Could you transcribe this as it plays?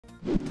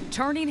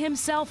Turning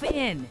himself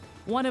in.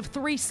 One of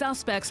 3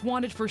 suspects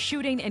wanted for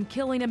shooting and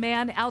killing a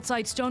man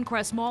outside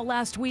Stonecrest Mall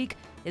last week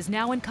is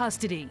now in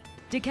custody.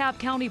 DeKalb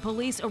County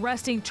Police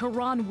arresting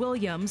Teron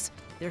Williams.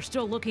 They're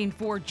still looking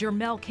for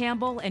Jermel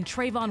Campbell and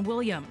Trayvon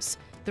Williams.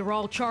 They're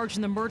all charged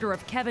in the murder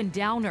of Kevin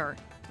Downer.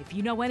 If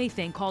you know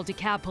anything, call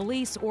DeKalb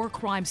Police or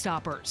Crime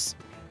Stoppers.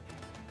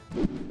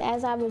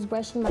 As I was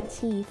brushing my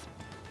teeth,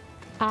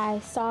 I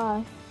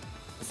saw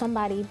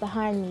somebody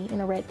behind me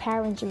in a red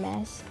Power Ranger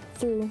mask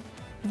through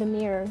the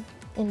mirror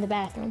in the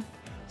bathroom.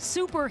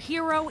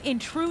 Superhero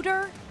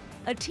intruder?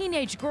 A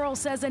teenage girl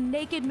says a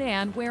naked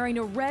man wearing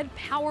a red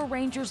Power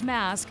Rangers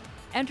mask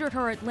entered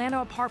her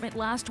Atlanta apartment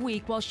last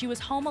week while she was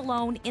home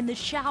alone in the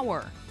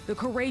shower. The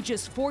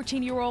courageous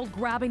 14-year-old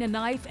grabbing a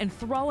knife and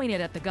throwing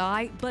it at the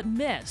guy, but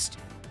missed.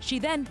 She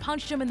then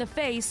punched him in the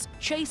face,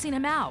 chasing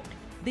him out.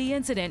 The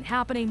incident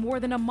happening more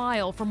than a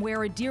mile from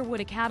where a Deerwood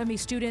Academy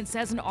student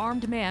says an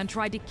armed man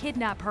tried to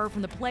kidnap her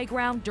from the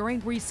playground during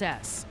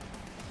recess.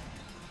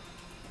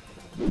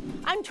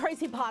 I'm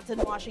Tracy Potts in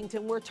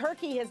Washington, where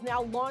Turkey has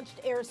now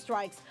launched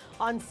airstrikes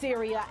on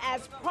Syria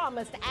as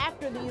promised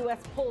after the U.S.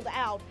 pulled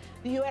out.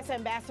 The U.S.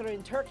 ambassador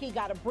in Turkey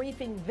got a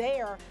briefing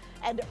there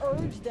and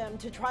urged them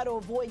to try to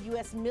avoid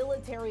U.S.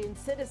 military and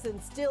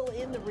citizens still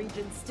in the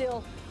region,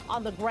 still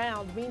on the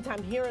ground.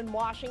 Meantime, here in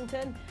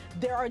Washington,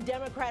 there are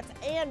Democrats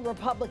and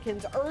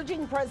Republicans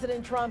urging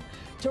President Trump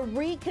to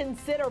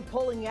reconsider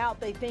pulling out.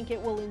 They think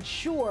it will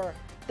ensure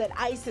that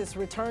ISIS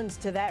returns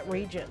to that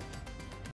region.